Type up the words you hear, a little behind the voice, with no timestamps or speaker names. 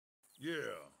Yeah.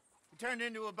 We turned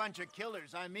into a bunch of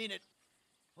killers, I mean it.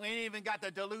 We ain't even got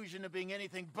the delusion of being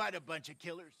anything but a bunch of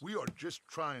killers. We are just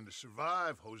trying to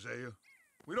survive, Hosea.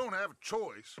 We don't have a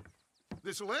choice.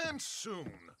 This'll end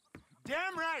soon.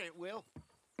 Damn right it will.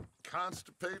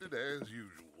 Constipated as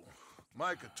usual.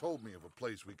 Micah told me of a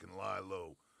place we can lie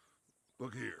low.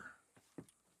 Look here.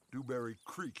 Dewberry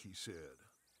Creek, he said.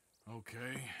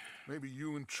 Okay. Maybe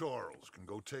you and Charles can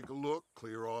go take a look,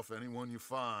 clear off anyone you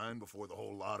find before the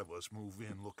whole lot of us move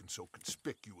in looking so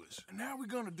conspicuous. And how we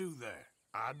gonna do that?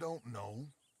 I don't know.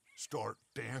 Start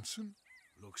dancing?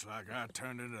 Looks like I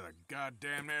turned into the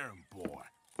goddamn errand boy.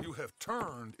 You have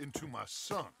turned into my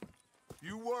son.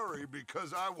 You worry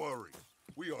because I worry.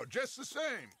 We are just the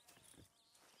same.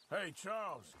 Hey,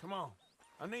 Charles, come on.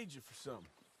 I need you for something.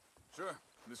 Sure,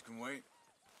 this can wait.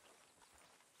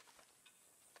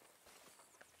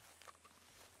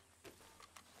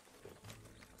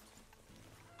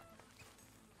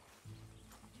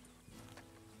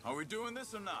 Are we doing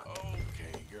this or not?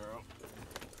 Okay, girl.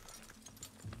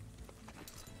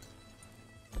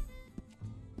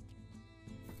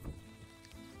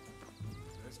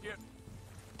 Let's get...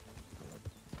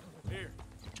 Here.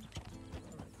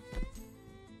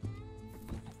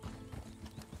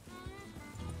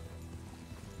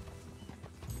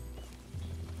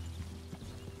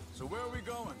 So where are we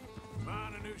going?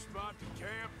 Find a new spot to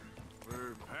camp.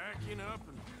 We're packing up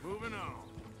and moving on.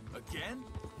 Again?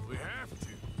 We have to.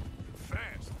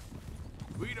 Fast.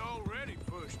 We'd already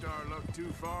pushed our luck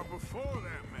too far before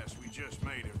that mess we just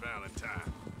made at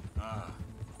Valentine.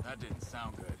 That didn't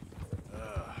sound good.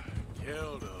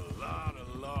 Killed a lot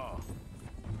of law.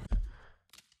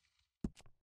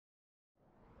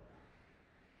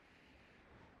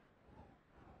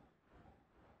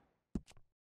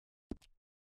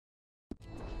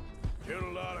 Killed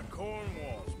a lot of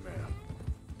Cornwall's men.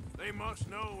 They must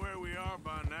know where we are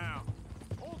by now.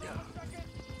 Hold on a second.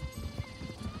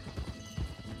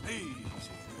 Easy there.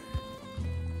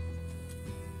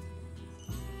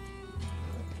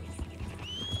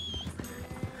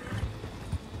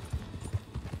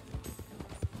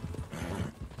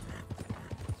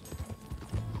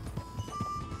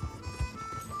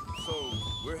 So,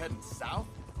 we're heading south?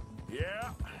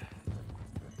 Yeah.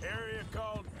 Area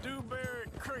called Dewberry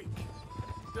Creek.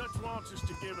 Dutch wants us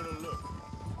to give it a look.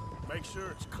 Make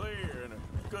sure it's clear and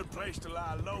a good place to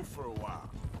lie low for a while.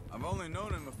 I've only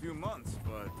known him a few months,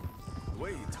 but the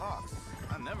way he talks,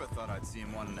 I never thought I'd see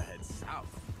him wanting to head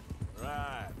south.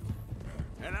 Right.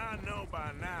 And I know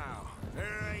by now,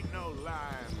 there ain't no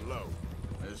lying low.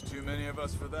 There's too many of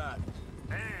us for that.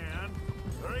 And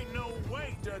there ain't no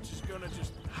way Dutch is gonna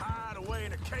just hide away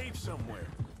in a cave somewhere.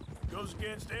 Goes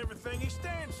against everything he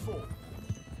stands for.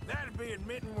 That'd be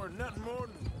admitting we're nothing more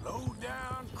than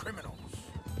low-down criminals.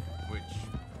 Which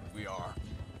we are.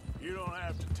 You don't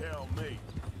have to tell me.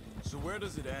 So where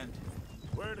does it end?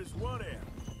 Where does what end?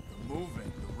 The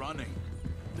moving, the running.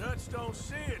 Dutch don't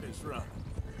see it as running.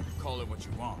 Call it what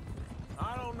you want.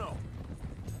 I don't know.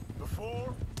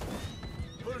 Before,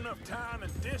 put enough time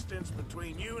and distance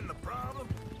between you and the problem,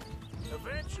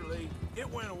 eventually it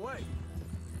went away.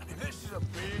 I mean, this is a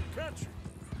big country.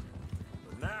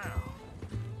 But now,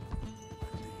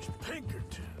 these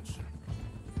Pinkertons,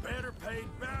 better paid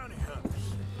bounty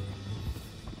hunters.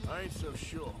 I ain't so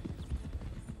sure.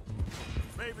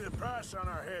 Maybe the price on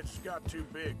our heads got too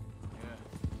big. Yeah,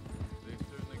 they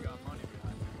certainly got money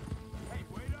behind them. Hey,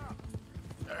 wait up!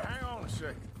 Hang on a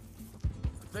second.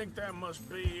 I think that must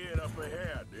be it up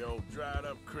ahead, the old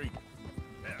dried-up creek.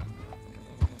 Yeah.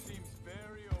 Seems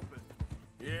very open.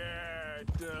 Yeah,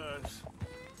 it does.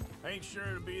 Ain't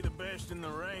sure to be the best in the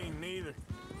rain, neither.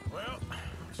 Well,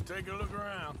 let's take a look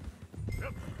around.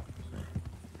 Yep.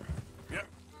 Yep.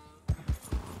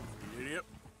 Yep.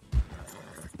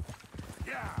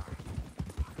 Yeah.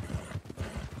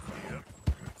 Yep.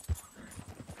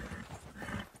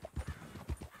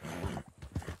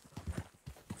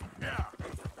 Yeah.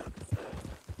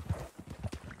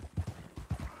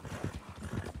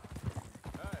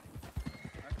 Hey.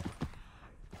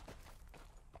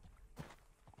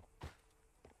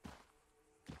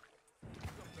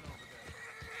 Something over there.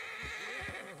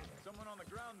 Someone on the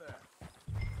ground there.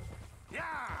 Yeah.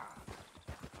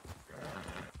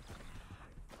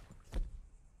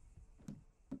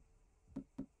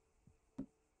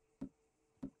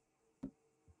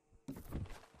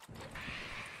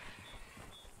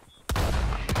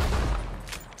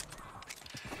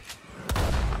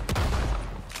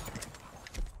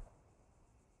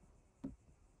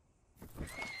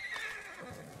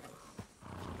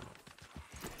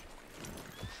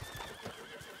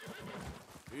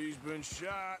 He's been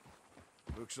shot.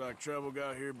 Looks like trouble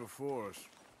got here before us.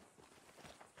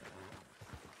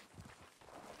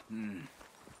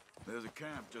 There's a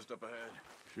camp just up ahead.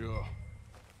 Sure.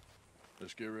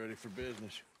 Let's get ready for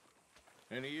business.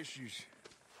 Any issues?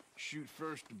 Shoot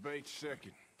first, debate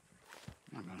second.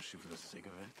 I'm not gonna shoot for the sake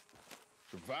of it.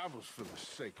 Survival's for the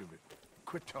sake of it.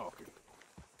 Quit talking.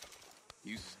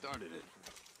 You started it.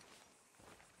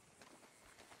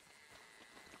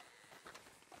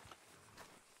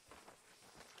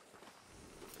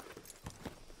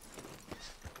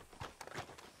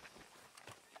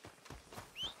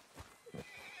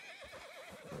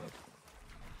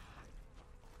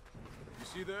 You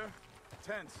see there?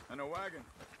 Tents and a wagon.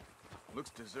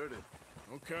 Looks deserted.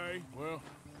 Okay, well,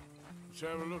 let's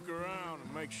have a look around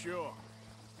and make sure.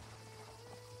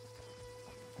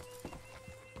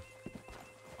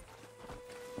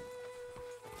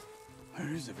 Where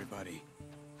is everybody?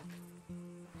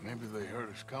 Maybe they heard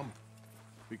us coming.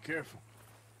 Be careful.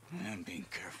 I am being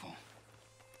careful.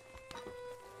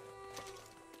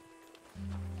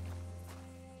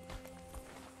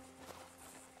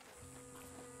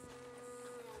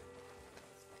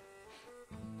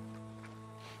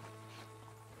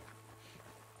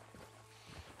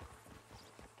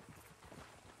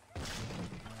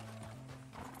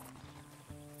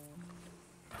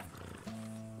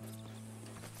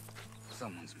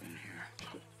 Someone's been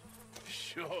here.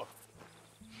 Sure.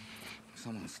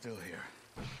 Someone's still here.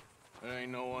 There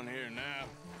ain't no one here now.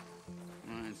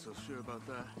 I ain't so sure about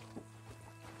that.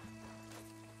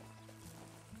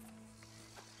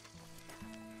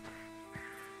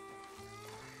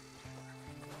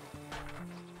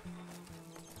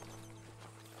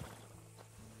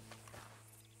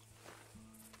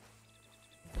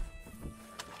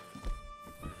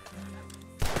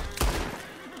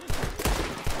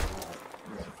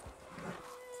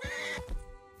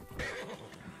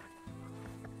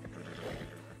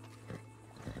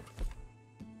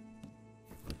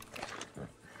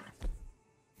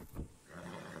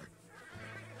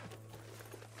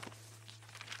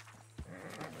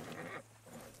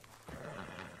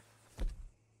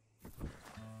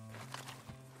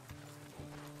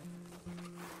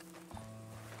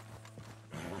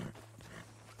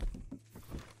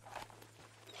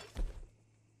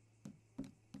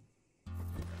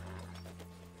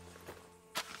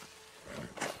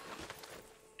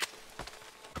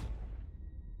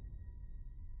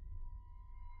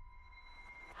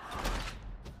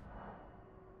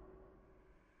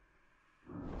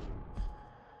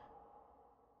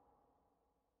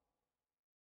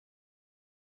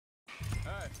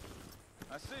 Hey,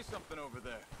 I see something over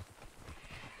there.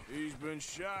 He's been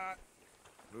shot.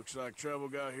 Looks like trouble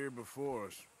got here before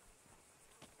us.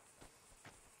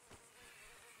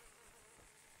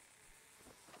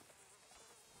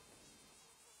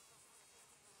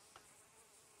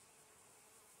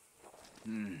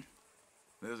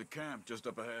 There's a camp just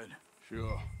up ahead.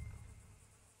 Sure.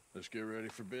 Let's get ready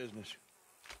for business.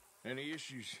 Any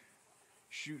issues?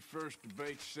 Shoot first,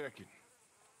 debate second.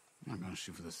 I'm not gonna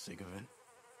shoot for the sake of it.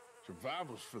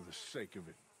 Survival's for the sake of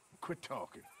it. Quit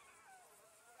talking.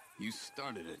 You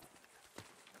started it.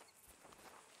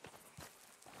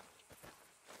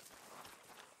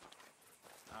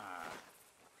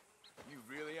 You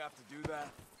really have to do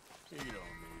that? You don't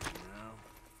need it now.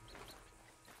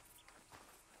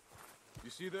 You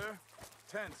see there?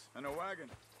 Tents and a wagon.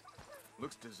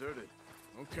 Looks deserted.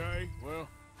 Okay, well,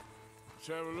 let's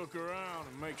have a look around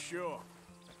and make sure.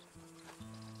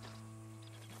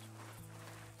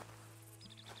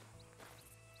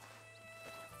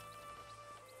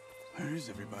 Where is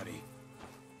everybody?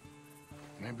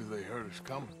 Maybe they heard us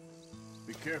coming.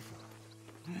 Be careful.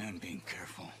 I am being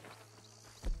careful.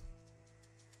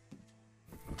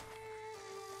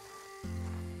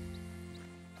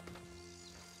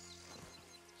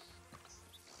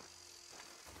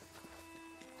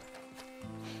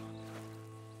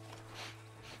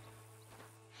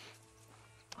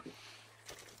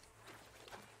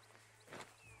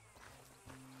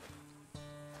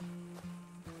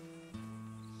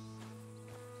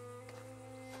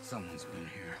 Someone's been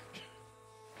here.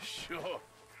 Sure.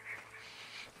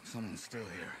 Someone's still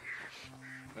here.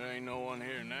 There ain't no one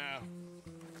here now.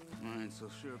 I ain't so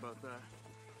sure about that.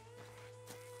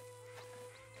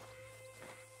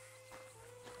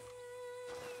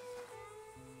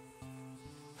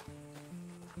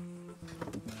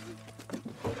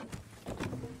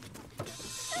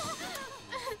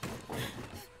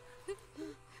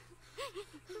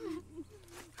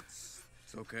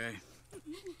 It's okay.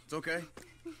 It's okay.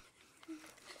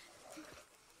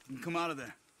 You can come out of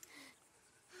there.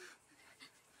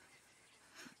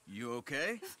 You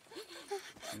okay?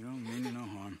 You don't mean you no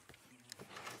harm.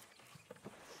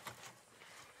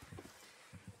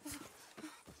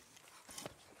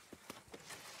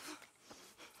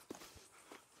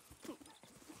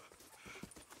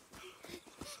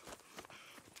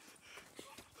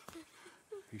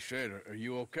 said, are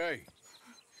you okay?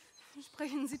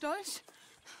 Sprechen Sie Deutsch?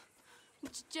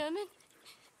 German?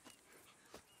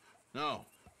 No.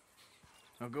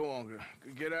 Now go on,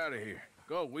 get out of here.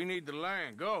 Go, we need the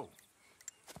land, go.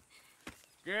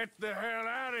 Get the hell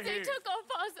out of They here! took our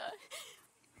father.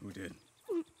 Who did?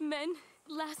 Men,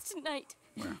 last night.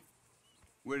 Where?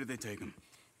 Where did they take him?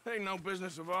 Ain't no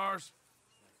business of ours.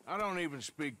 I don't even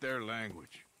speak their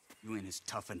language. You ain't as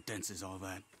tough and dense as all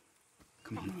that.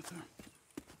 Come on, Arthur.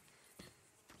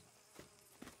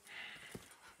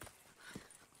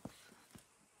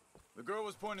 The girl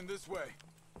was pointing this way.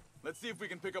 Let's see if we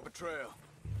can pick up a trail.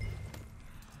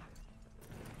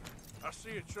 I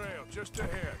see a trail just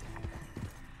ahead.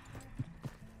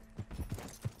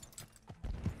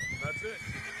 That's it.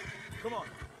 Come on,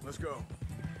 let's go.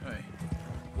 Hey,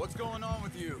 what's going on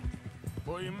with you?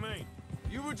 What do you mean?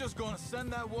 You were just gonna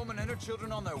send that woman and her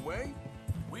children on their way?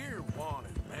 We're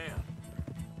wanted, man.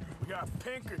 We got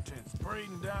Pinkertons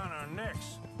breathing down our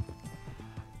necks.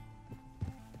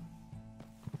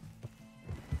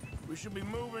 We should be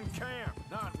moving camp,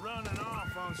 not running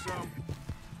off on some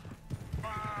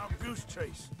wild goose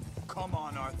chase. Come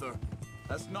on, Arthur.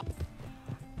 That's not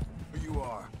who you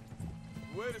are.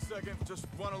 Wait a second, just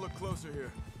want to look closer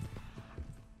here.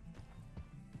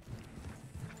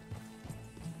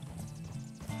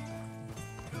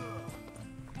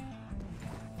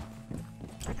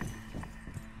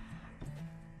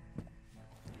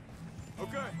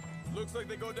 Okay, looks like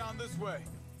they go down this way.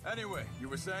 Anyway, you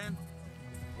were saying?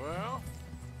 Well,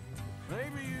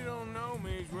 maybe you don't know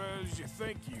me as well as you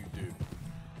think you do.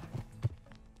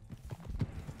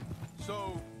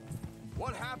 So,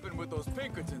 what happened with those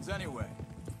Pinkertons anyway?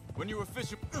 When you were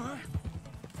fishing...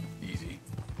 Easy.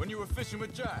 When you were fishing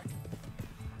with Jack?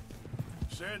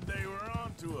 Said they were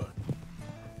on to us.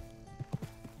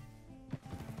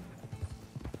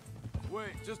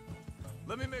 Wait, just...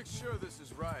 let me make sure this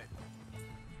is right.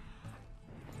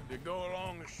 They go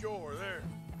along the shore there.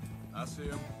 I see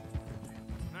him.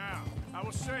 Now, I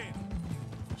was saying,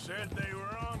 said they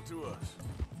were on to us.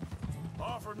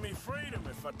 Offered me freedom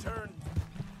if I turned...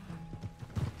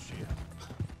 Shit.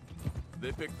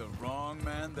 They picked the wrong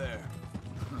man there.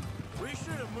 We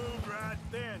should have moved right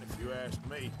then, if you asked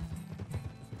me.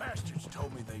 Bastards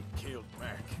told me they'd killed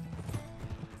Mac.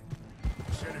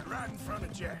 Said it right in front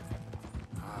of Jack.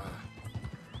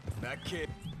 That kid...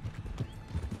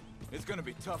 it's gonna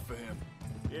be tough for him.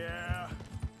 Yeah,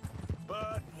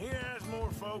 but he has more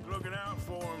folk looking out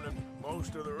for him than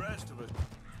most of the rest of us.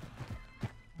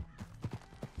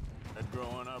 And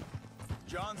growing up,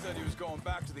 John said he was going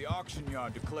back to the auction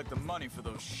yard to collect the money for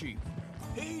those sheep.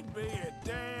 he'd be a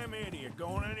damn idiot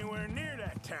going anywhere near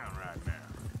that town right now.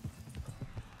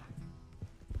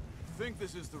 Think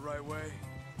this is the right way?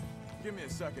 Give me a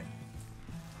second.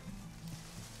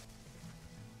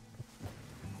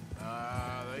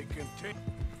 They continue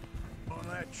on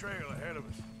that trail ahead of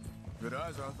us. Good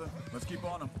eyes, Arthur. Let's keep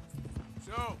on them.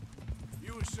 So,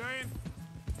 you were saying?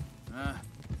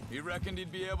 He reckoned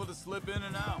he'd be able to slip in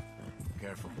and out.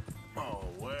 Careful. Oh,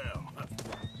 well.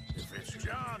 If it's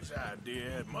John's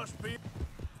idea, it must be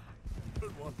a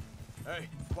good one. Hey,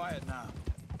 quiet now.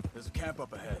 There's a camp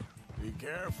up ahead. Be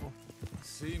careful.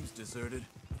 Seems deserted.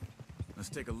 Let's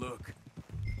take a look.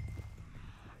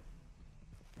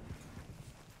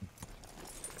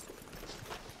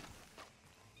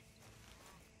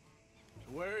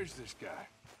 Where is this guy?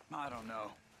 I don't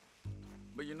know.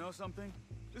 But you know something?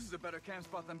 This is a better camp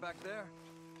spot than back there.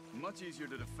 Much easier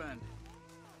to defend.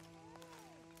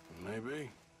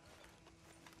 Maybe.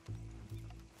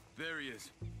 There he is.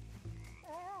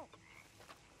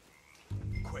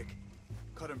 Quick,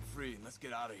 cut him free and let's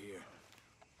get out of here.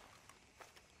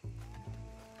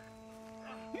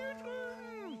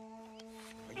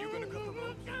 Are you gonna cut the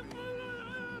rope?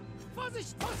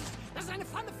 Vorsicht, Vorsicht! Das ist eine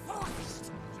Pfanne!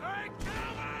 Vorsicht! Take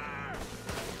cover!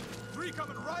 Three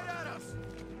coming right at us!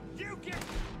 You get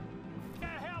the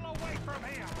hell away from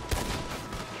here!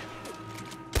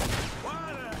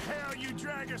 Why the hell you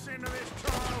drag us into this,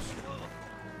 Charles?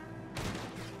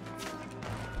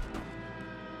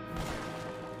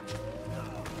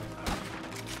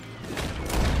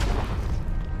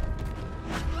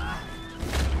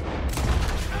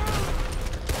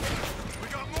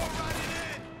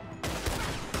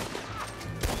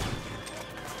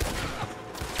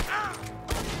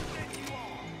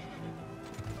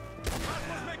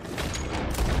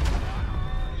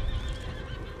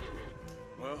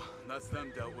 That's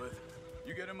them dealt with.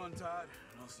 You get him untied,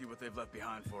 and I'll see what they've left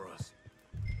behind for us.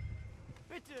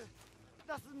 Bitte,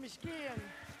 lassen mich gehen.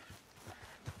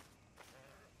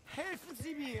 Helfen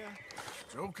Sie mir.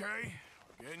 It's okay.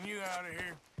 Getting you out of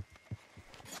here.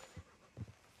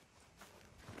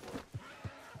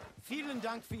 Vielen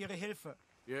Dank für Ihre Hilfe.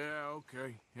 Yeah,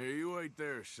 okay. Here, you wait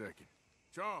there a second.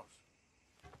 Charles,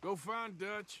 go find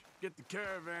Dutch. Get the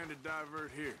caravan to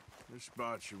divert here. This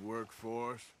spot should work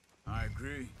for us. I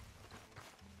agree.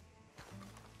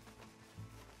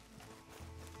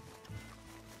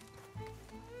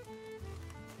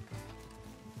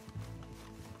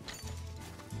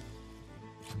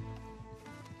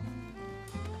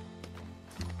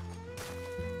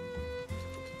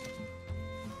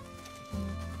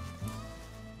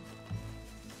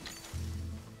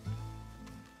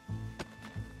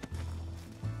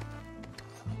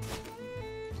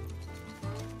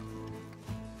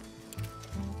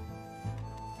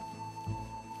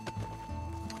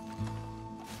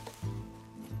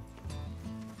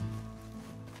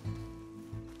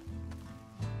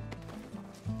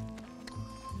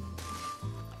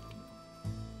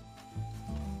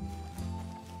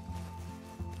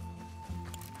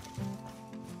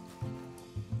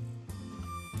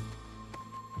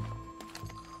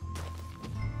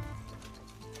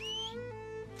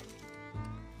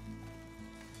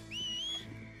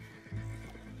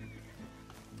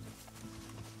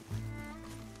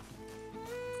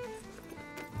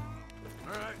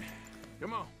 All right,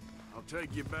 come on. I'll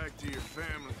take you back to your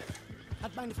family.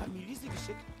 Hat meine Familie Sie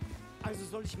geschickt? Also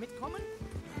soll ich mitkommen?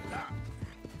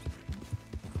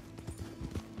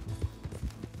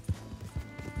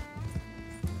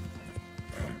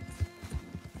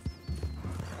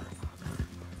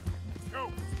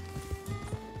 Go!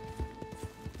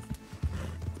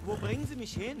 Wo bringen Sie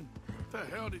mich hin? What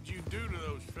the hell did you do to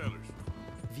those fellers?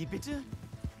 Wie bitte?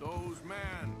 Those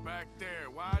men back there,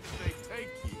 why did they take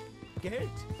you? Geld.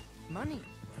 Money.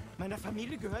 Meiner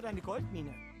Familie gehört eine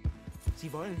Goldmine.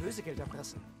 Sie wollen Lösegeld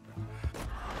erpressen.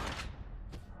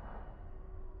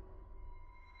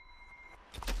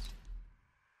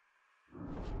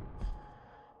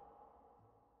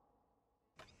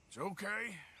 It's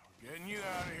okay. We're getting you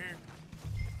out of here.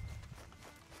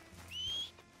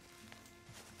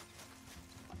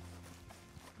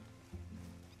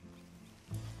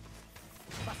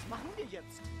 Was machen wir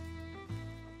jetzt?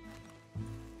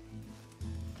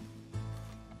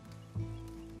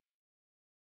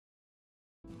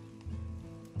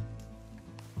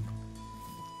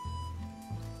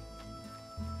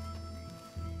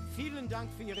 Vielen Dank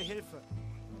für Ihre Hilfe.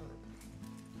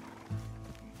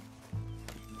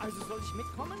 Also soll ich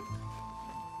mitkommen?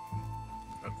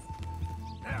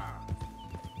 Yeah.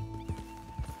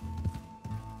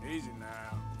 Easy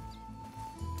now.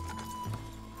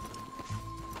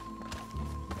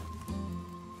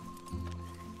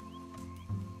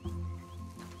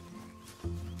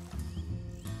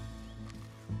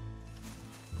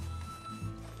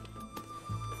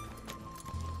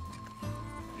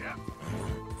 Yeah.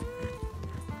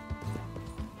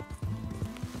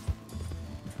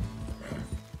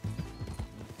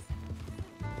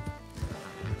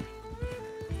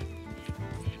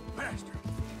 Bastard.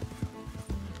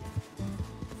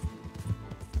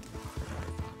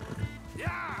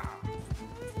 Yeah!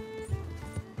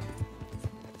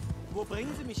 Wo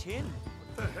bringen Sie mich hin?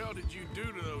 What the hell did you do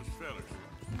to those fellers?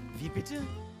 Wie bitte?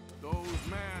 Those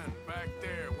men back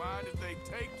there, why did they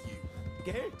take you?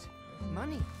 Geld.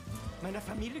 Money. Meiner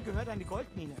Familie gehört eine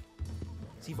Goldmine.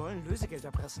 Sie wollen Lösegeld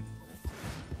erpressen.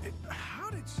 How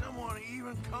did someone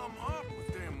even come up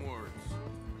with them words?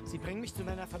 Sie bringen mich zu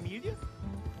meiner Familie?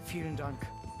 Vielen Dank.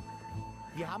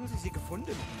 Wie haben Sie sie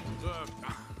gefunden? Look,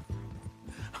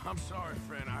 I'm sorry,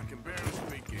 friend. I can barely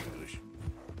speak English.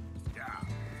 Yeah.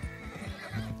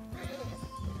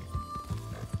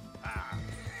 Ah.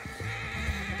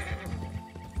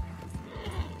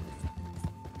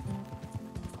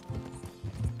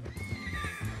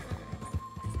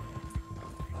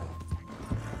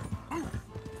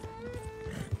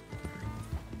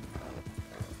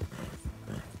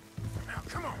 Now,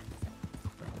 come on.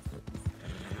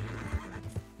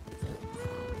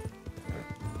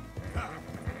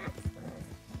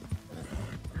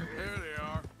 There they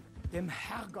are. Dem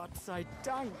Herrgott sei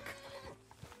Dank.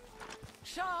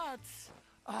 Schatz!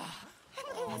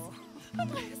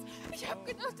 Andreas, ich hab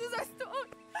gedacht, du seist tot.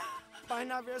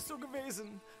 Beinahe wär's so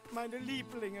gewesen. Meine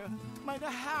Lieblinge, meine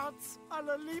Herz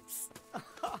allerliebsten.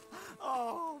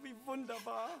 Oh, wie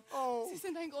wunderbar. Oh, Sie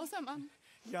sind ein großer Mann.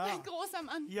 ja. Ein großer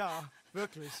Mann. Ja,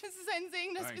 wirklich. Es ist ein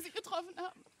Segen, dass wir Sie getroffen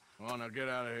haben. Come on, now get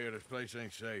out of here. This place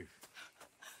ain't safe.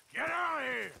 Get out of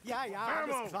here! Ja, ja,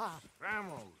 alles klar.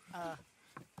 Vamos!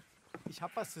 Ich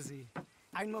hab was für Sie.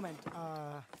 Einen Moment.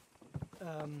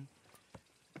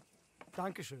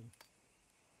 Dankeschön.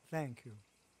 Thank you.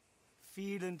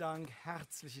 Vielen Dank,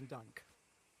 herzlichen Dank.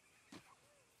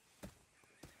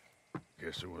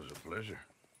 Guess it was a pleasure.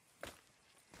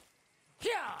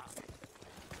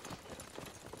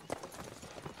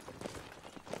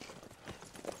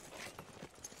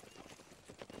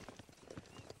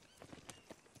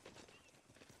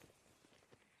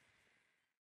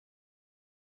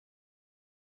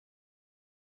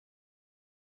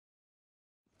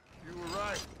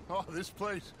 Oh, this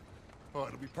place. Oh,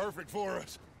 it'll be perfect for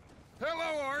us.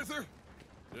 Hello, Arthur.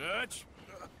 Dutch?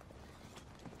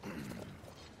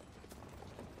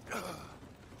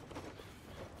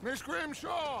 Miss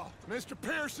Grimshaw, Mr.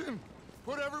 Pearson,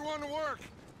 put everyone to work.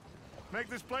 Make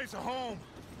this place a home.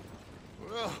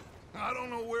 Well, I don't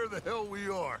know where the hell we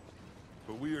are,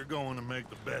 but we are going to make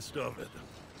the best of it.